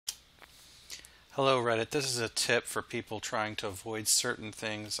Hello Reddit, this is a tip for people trying to avoid certain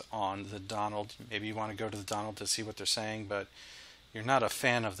things on the Donald. Maybe you want to go to the Donald to see what they're saying, but you're not a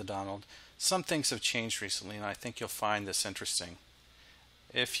fan of the Donald. Some things have changed recently, and I think you'll find this interesting.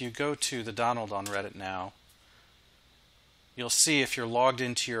 If you go to the Donald on Reddit now, you'll see if you're logged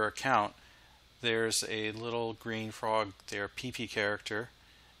into your account, there's a little green frog there, PP character,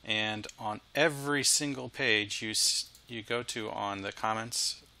 and on every single page you go to on the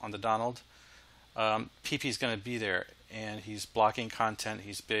comments on the Donald, PP is going to be there, and he's blocking content.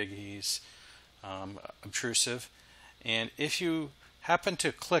 He's big, he's obtrusive, and if you happen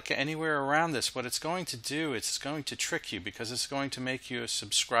to click anywhere around this, what it's going to do, it's going to trick you because it's going to make you a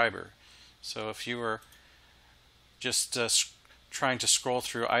subscriber. So if you were just trying to scroll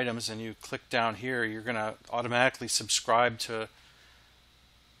through items and you click down here, you're going to automatically subscribe to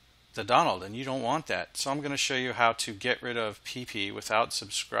the Donald, and you don't want that. So I'm going to show you how to get rid of PP without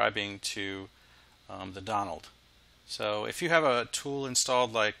subscribing to the Donald. So if you have a tool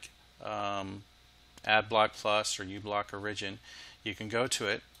installed like adblock plus or ublock origin, you can go to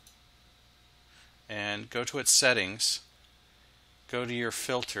it and go to its settings, go to your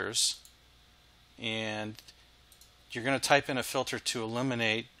filters, and you're going to type in a filter to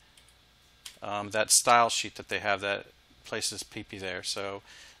eliminate that style sheet that they have that places PP there. So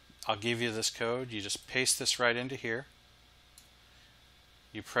I'll give you this code. You just paste this right into here.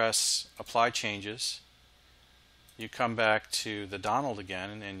 You press apply changes. You come back to the Donald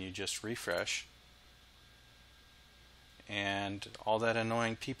again and you just refresh. And all that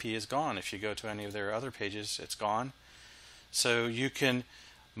annoying PP is gone. If you go to any of their other pages, it's gone. So you can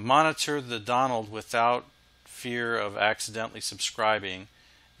monitor the Donald without fear of accidentally subscribing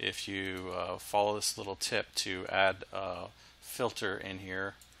if you follow this little tip to add a filter in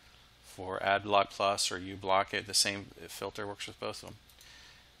here for adblock plus or ublock it. The same filter works with both of them.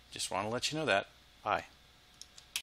 Just want to let you know that. Bye.